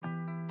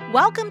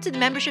Welcome to the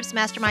Memberships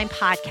Mastermind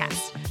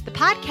podcast, the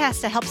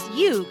podcast that helps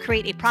you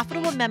create a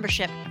profitable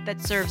membership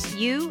that serves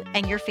you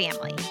and your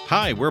family.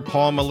 Hi, we're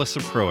Paul and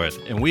Melissa Pruitt,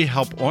 and we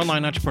help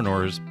online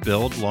entrepreneurs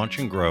build, launch,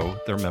 and grow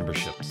their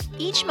memberships.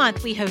 Each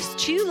month, we host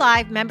 2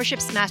 live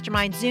Memberships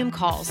Mastermind Zoom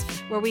calls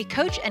where we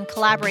coach and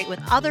collaborate with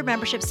other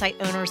membership site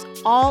owners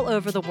all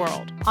over the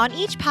world. On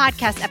each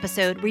podcast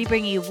episode, we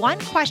bring you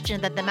one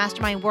question that the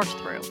mastermind worked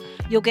through.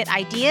 You'll get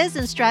ideas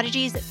and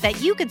strategies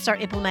that you can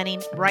start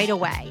implementing right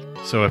away.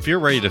 So if you're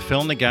ready to fill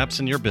in the gaps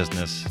in your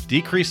business,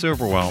 decrease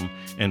overwhelm,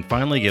 and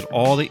finally get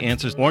all the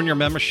answers on your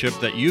membership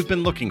that you've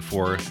been looking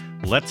for,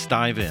 let's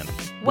dive in.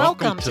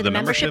 Welcome to the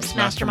Memberships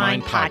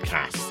Mastermind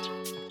podcast.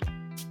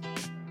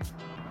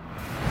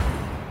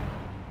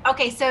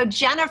 Okay, so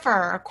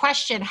Jennifer,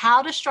 question,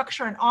 how to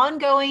structure an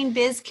ongoing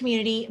biz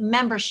community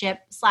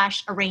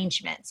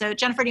membership/arrangement. So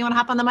Jennifer, do you want to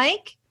hop on the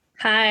mic?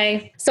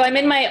 Hi. So I'm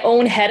in my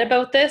own head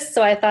about this,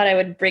 so I thought I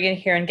would bring it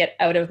here and get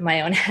out of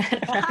my own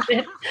head around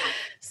it.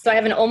 So I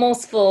have an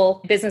almost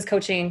full business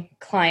coaching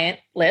client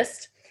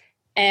list,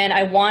 and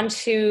I want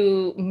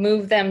to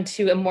move them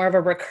to a more of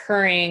a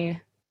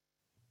recurring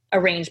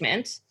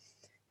arrangement.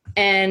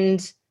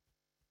 And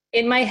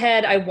in my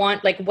head,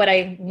 what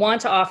I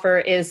want to offer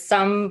is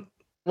some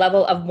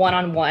level of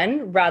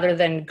one-on-one rather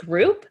than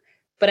group,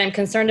 but I'm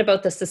concerned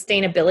about the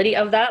sustainability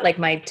of that, like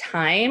my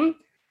time.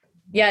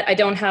 Yet I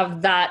don't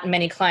have that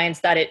many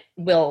clients that it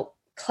will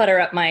clutter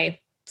up my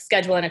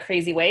schedule in a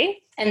crazy way.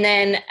 And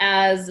then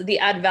as the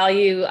add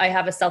value, I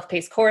have a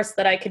self-paced course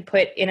that I could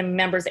put in a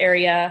members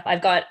area.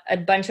 I've got a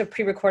bunch of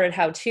pre-recorded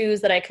how-tos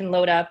that I can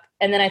load up.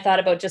 And then I thought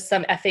about just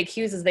some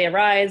FAQs as they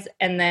arise.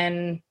 And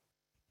then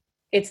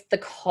it's the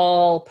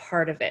call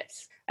part of it.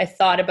 I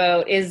thought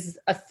about, is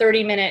a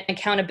 30-minute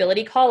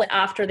accountability call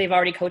after they've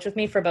already coached with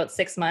me for about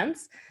 6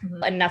 months,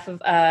 enough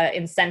of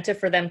incentive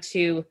for them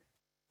to,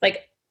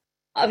 like,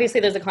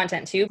 obviously there's the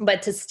content too,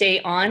 but to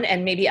stay on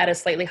and maybe at a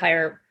slightly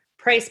higher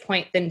price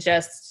point than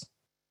just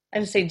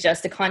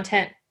a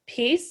content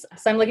piece.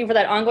 So I'm looking for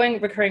that ongoing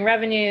recurring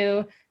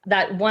revenue,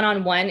 that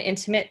one-on-one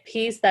intimate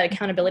piece, that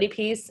accountability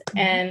piece.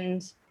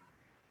 And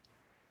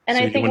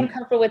I think I'm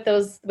comfortable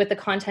with the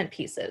content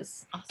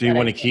pieces. Do you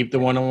want to keep the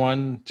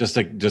one-on-one? Just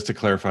to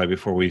clarify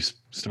before we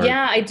start.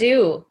 Yeah, I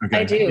do. Okay.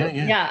 I do.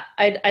 Yeah,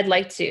 I'd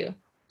like to.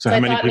 So how I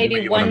many thought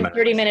maybe one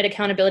 30-minute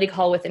accountability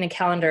call within a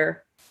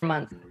calendar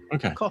month.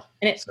 Okay. Cool.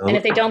 And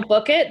if they don't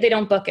book it, they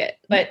don't book it.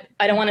 But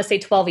I don't want to say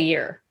 12 a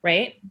year,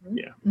 right?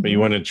 Yeah. But you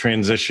want to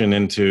transition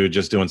into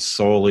just doing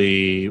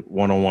solely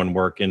one-on-one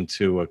work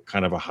into a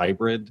kind of a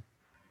hybrid?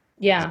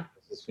 Yeah.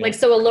 Like,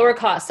 so a lower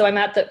cost. So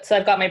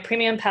I've got my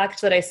premium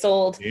package that I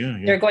sold. Yeah.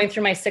 They're going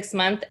through my 6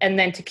 month, and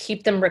then to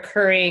keep them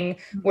recurring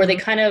where they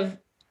kind of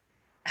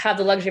have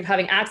the luxury of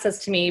having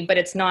access to me, but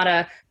it's not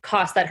a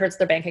cost that hurts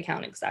their bank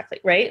account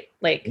exactly. Right.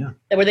 Like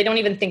where they don't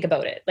even think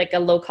about it, like a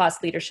low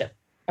cost leadership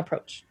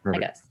approach,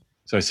 Perfect. I guess.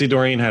 So I see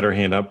Doreen had her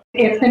hand up.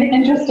 It's been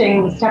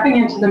interesting stepping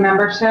into the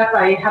membership.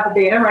 I have a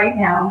beta right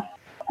now,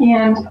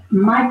 and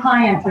my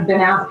clients have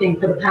been asking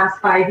for the past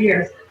 5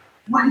 years,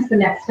 what is the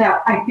next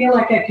step? I feel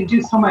like I could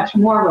do so much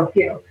more with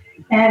you.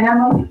 And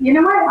I'm like, you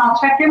know what? I'll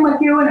check in with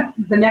you in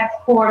the next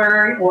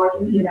quarter, or,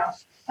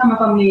 some of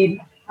them need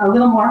a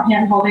little more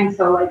hand-holding,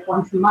 so like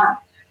once a month.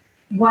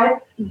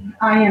 What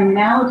I am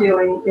now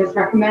doing is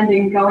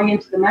recommending going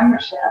into the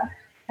membership.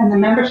 And the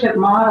membership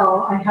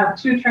model, I have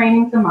 2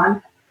 trainings a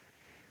month,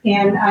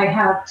 and I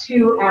have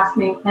 2 Ask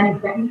Me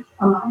Anything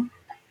a month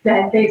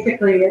that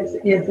basically is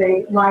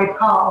a live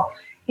call.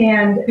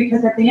 And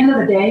because at the end of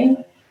the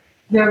day,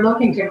 they're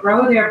looking to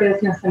grow their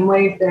business in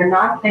ways they're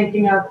not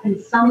thinking of. And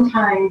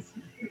sometimes,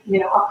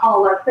 a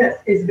call like this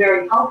is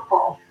very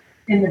helpful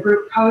in the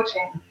group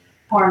coaching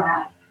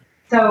format.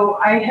 So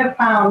I have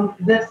found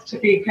this to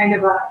be kind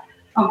of a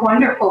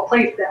wonderful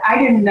place that I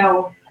didn't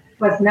know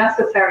was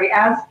necessary.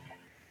 As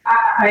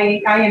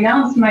I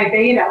announced my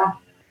beta,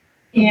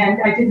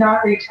 and I did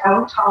not reach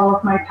out to all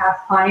of my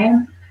past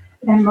clients.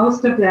 And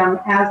most of them,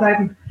 as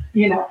I'm,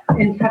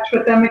 in touch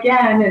with them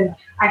again, and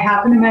I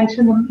happen to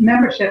mention the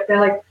membership, they're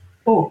like,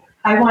 oh,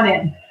 I want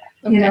in.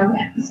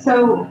 Okay.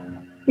 So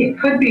it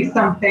could be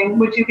something.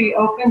 Would you be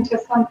open to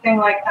something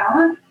like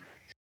that?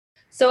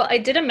 So I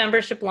did a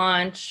membership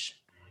launch,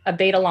 a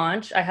beta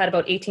launch. I had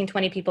about 18,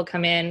 20 people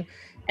come in.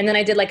 And then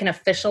I did like an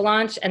official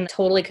launch and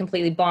totally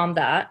completely bombed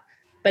that.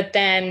 But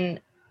then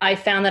I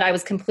found that I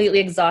was completely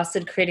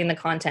exhausted creating the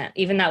content,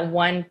 even that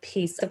one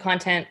piece of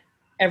content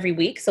every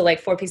week. So like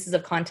 4 pieces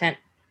of content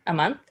a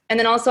month. And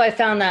then also I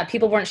found that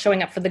people weren't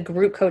showing up for the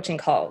group coaching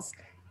calls.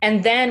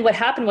 And then what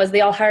happened was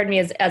they all hired me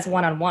as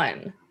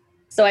one-on-one.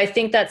 So I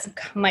think that's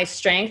my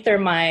strength or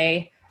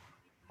my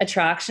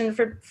attraction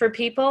for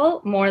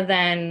people more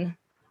than,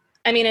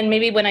 and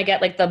maybe when I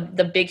get like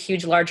the big,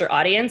 huge, larger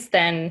audience,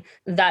 then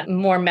that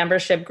more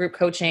membership group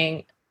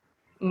coaching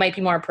might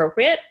be more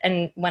appropriate.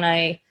 And when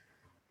I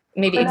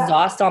maybe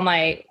exhaust all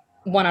my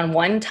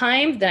one-on-one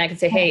time, then I can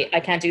say, hey, I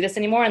can't do this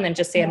anymore. And then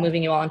just say, I'm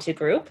moving you all into a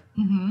group.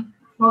 Mm-hmm.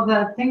 Well,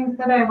 the things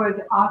that I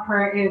would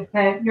offer is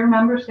that your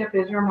membership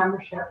is your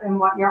membership, and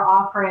what you're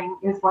offering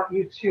is what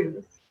you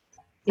choose.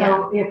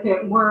 So if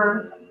it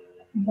were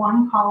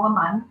one call a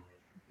month,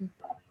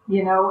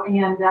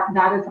 and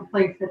that is a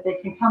place that they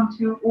can come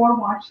to or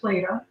watch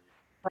later.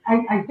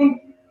 I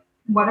think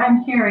what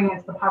I'm hearing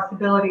is the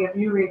possibility of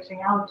you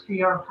reaching out to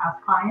your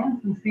past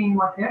clients and seeing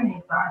what their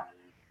needs are.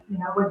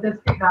 Would this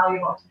be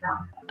valuable to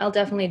them? I'll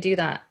definitely do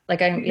that.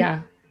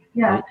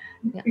 Yeah,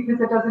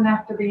 because it doesn't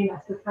have to be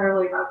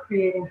necessarily about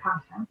creating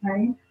content,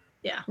 right?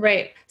 Yeah.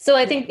 Right. So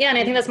I think, and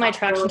I think that's my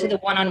attraction to the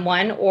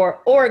one-on-one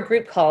or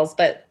group calls,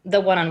 but the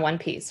one-on-one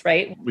piece,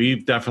 right?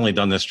 We've definitely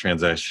done this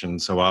transition.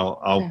 So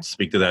I'll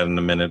speak to that in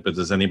a minute, but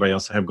does anybody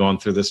else have gone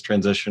through this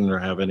transition or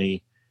have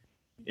any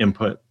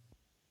input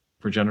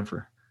for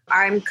Jennifer?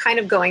 I'm kind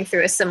of going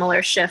through a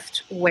similar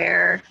shift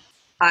where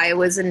I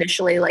was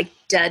initially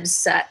dead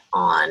set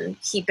on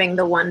keeping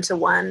the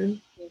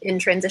one-to-one in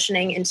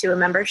transitioning into a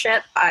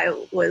membership.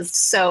 I was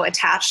so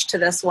attached to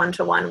this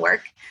one-to-one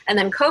work. And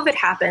then COVID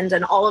happened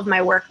and all of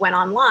my work went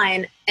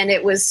online, and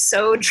it was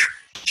so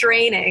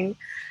draining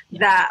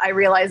that I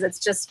realized it's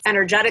just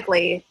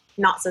energetically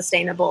not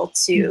sustainable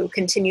to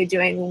continue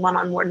doing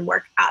one-on-one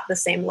work at the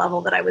same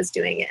level that I was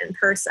doing it in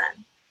person.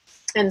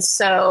 And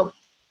so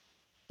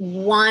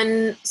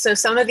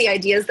some of the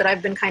ideas that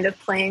I've been kind of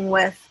playing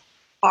with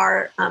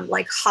are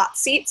hot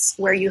seats,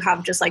 where you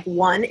have just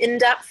one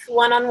in-depth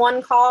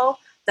one-on-one call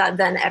that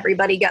then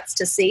everybody gets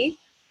to see,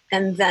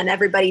 and then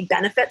everybody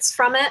benefits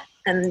from it.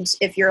 And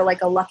if you're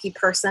a lucky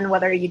person,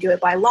 whether you do it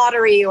by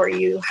lottery or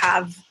you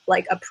have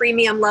a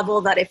premium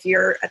level, that if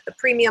you're at the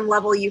premium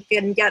level, you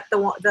can get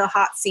the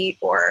hot seat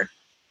or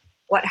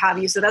what have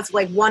you. So that's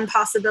one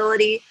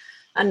possibility.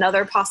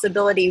 Another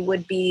possibility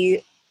would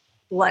be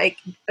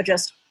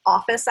just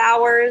office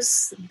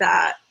hours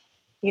that,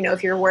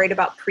 if you're worried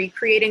about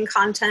pre-creating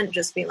content,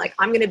 just being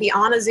I'm going to be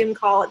on a Zoom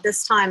call at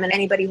this time and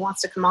anybody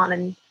wants to come on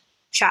and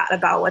chat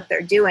about what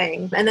they're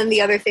doing. And then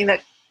the other thing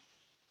that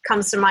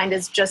comes to mind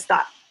is just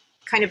that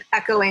kind of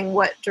echoing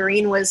what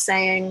Doreen was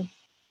saying,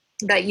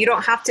 that you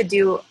don't have to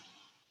do,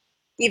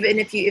 even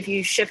if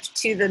you shift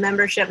to the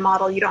membership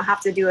model, you don't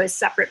have to do a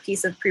separate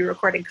piece of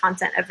pre-recorded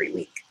content every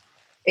week.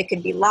 It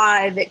could be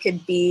live, it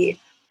could be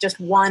just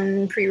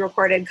one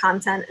pre-recorded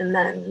content, and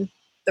then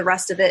the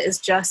rest of it is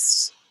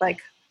just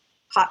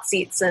hot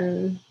seats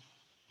and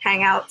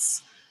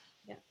hangouts.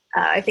 Yeah.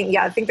 I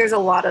think there's a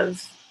lot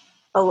of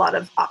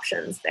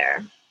options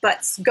there,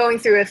 but going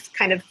through a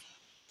kind of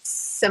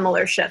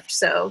similar shift.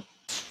 So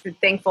I'm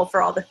thankful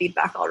for all the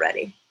feedback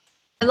already.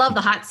 I love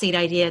the hot seat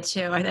idea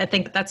too. I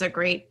think that's a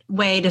great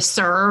way to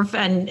serve,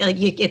 and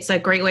it's a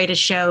great way to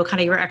show kind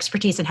of your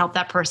expertise and help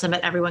that person,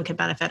 but everyone can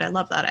benefit. I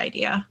love that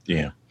idea.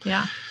 Yeah.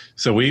 Yeah.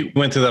 So we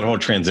went through that whole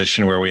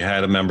transition where we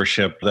had a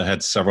membership that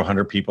had several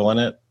hundred people in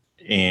it,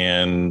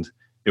 and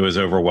it was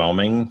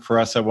overwhelming for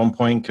us at one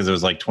point because it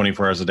was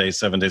 24 hours a day,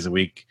 7 days a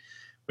week.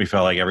 We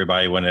felt like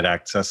everybody wanted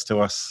access to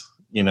us,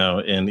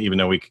 and even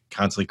though we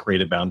constantly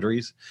created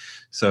boundaries.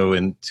 So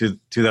in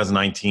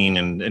 2019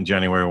 in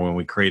January, when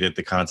we created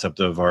the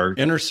concept of our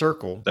inner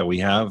circle that we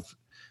have,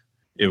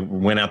 it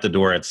went out the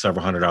door at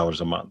several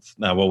 $100s a month.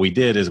 Now, what we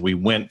did is we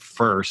went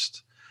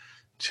first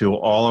to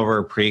all of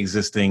our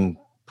pre-existing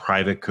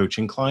private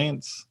coaching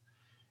clients,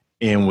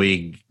 and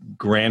we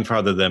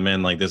grandfathered them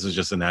in this is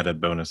just an added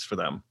bonus for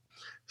them.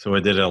 So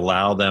it did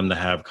allow them to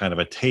have kind of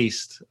a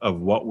taste of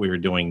what we were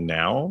doing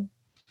now.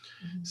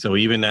 So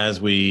even as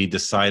we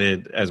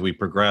decided, as we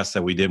progressed,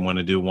 that we didn't want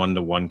to do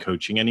one-to-one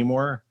coaching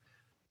anymore,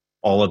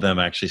 all of them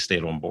actually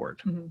stayed on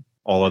board. Mm-hmm.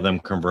 All of them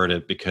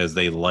converted because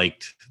they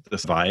liked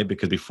this vibe.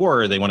 Because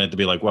before they wanted to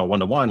be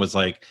one-to-one was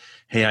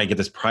hey, I get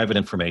this private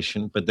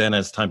information. But then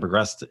as time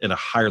progressed in a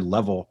higher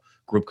level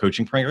group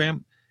coaching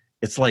program,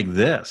 it's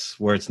this,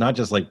 where it's not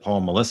just Paul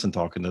and Melissa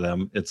talking to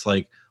them. It's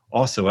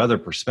also other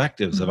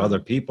perspectives of other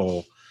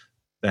people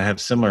that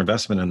have similar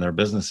investment in their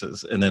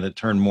businesses. And then it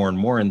turned more and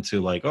more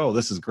into oh,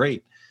 this is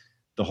great.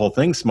 The whole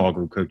thing's small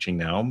group coaching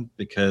now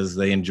because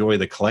they enjoy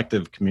the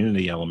collective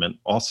community element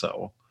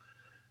also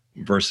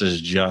versus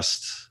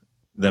just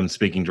them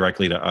speaking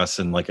directly to us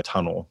in a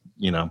tunnel,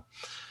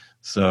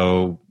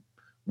 So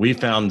we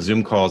found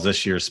Zoom calls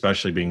this year,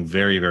 especially being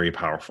very, very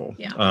powerful.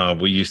 Yeah.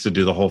 We used to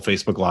do the whole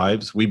Facebook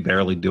Lives. We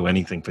barely do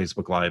anything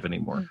Facebook Live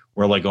anymore. Mm-hmm.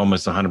 We're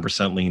almost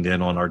 100% leaned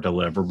in on our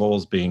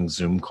deliverables being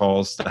Zoom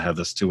calls to have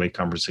this two-way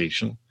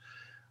conversation.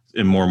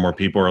 And more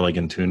people are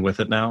in tune with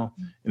it now,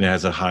 and it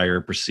has a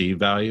higher perceived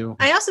value.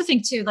 I also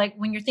think too,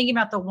 when you're thinking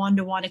about the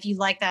one-to-one, if you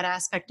like that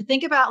aspect, to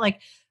think about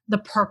the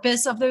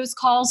purpose of those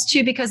calls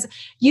too, because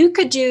you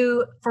could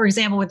do, for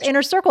example, with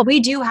Inner Circle, we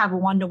do have a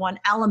one-to-one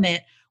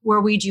element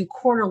where we do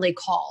quarterly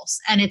calls,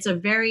 and it's a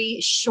very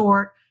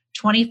short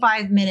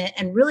 25-minute.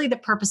 And really the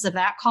purpose of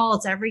that call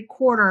is every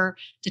quarter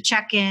to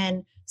check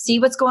in, see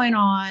what's going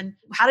on.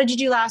 How did you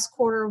do last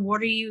quarter?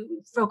 What are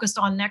you focused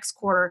on next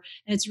quarter?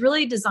 And it's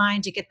really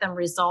designed to get them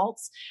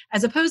results,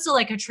 as opposed to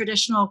a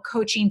traditional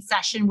coaching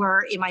session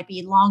where it might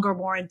be longer,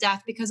 more in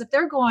depth, because if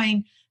they're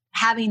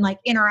having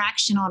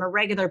interaction on a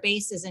regular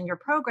basis in your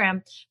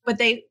program, but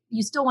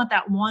you still want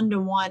that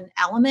one-to-one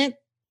element,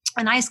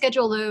 And I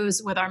schedule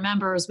those with our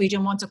members. We do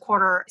them once a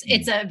quarter.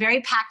 It's a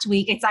very packed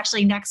week. It's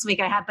actually next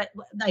week but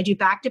I do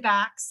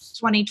back-to-backs,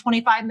 20,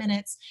 25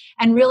 minutes.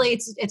 And really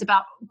it's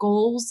about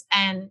goals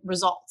and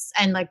results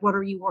and like, what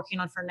are you working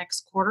on for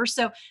next quarter?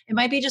 So it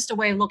might be just a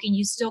way of looking,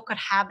 you still could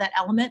have that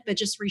element, but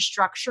just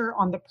restructure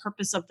on the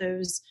purpose of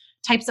those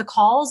types of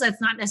calls. It's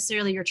not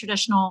necessarily your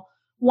traditional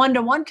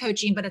one-to-one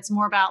coaching, but it's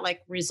more about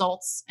like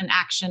results and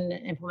action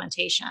and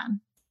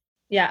implementation.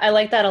 Yeah, I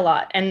like that a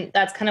lot. And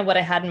that's kind of what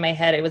I had in my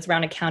head. It was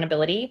around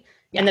accountability.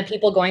 Yeah. And the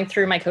people going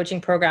through my coaching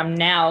program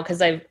now,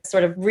 because I've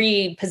sort of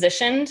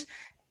repositioned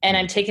and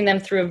I'm taking them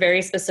through a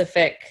very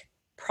specific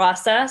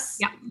process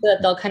so that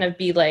they'll kind of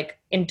be like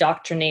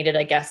indoctrinated,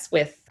 I guess,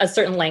 with a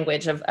certain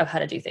language of how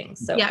to do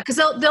things. So because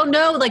they'll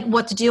know like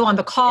what to do on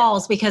the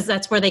calls because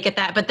that's where they get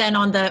that. But then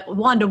on the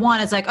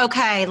one-to-one, it's like,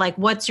 okay, like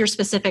what's your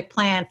specific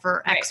plan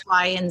for X,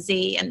 Y, and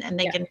Z? And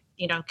they can,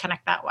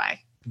 connect that way.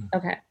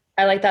 Okay.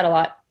 I like that a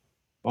lot.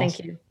 Awesome.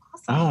 Thank you.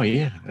 Awesome. Oh,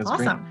 yeah. That's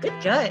awesome. great.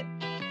 Good.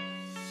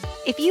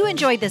 If you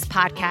enjoyed this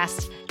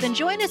podcast, then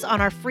join us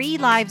on our free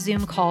live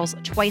Zoom calls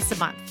twice a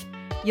month.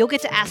 You'll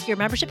get to ask your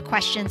membership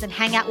questions and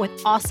hang out with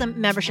awesome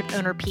membership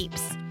owner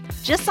peeps.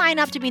 Just sign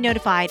up to be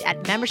notified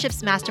at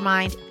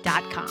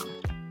membershipsmastermind.com.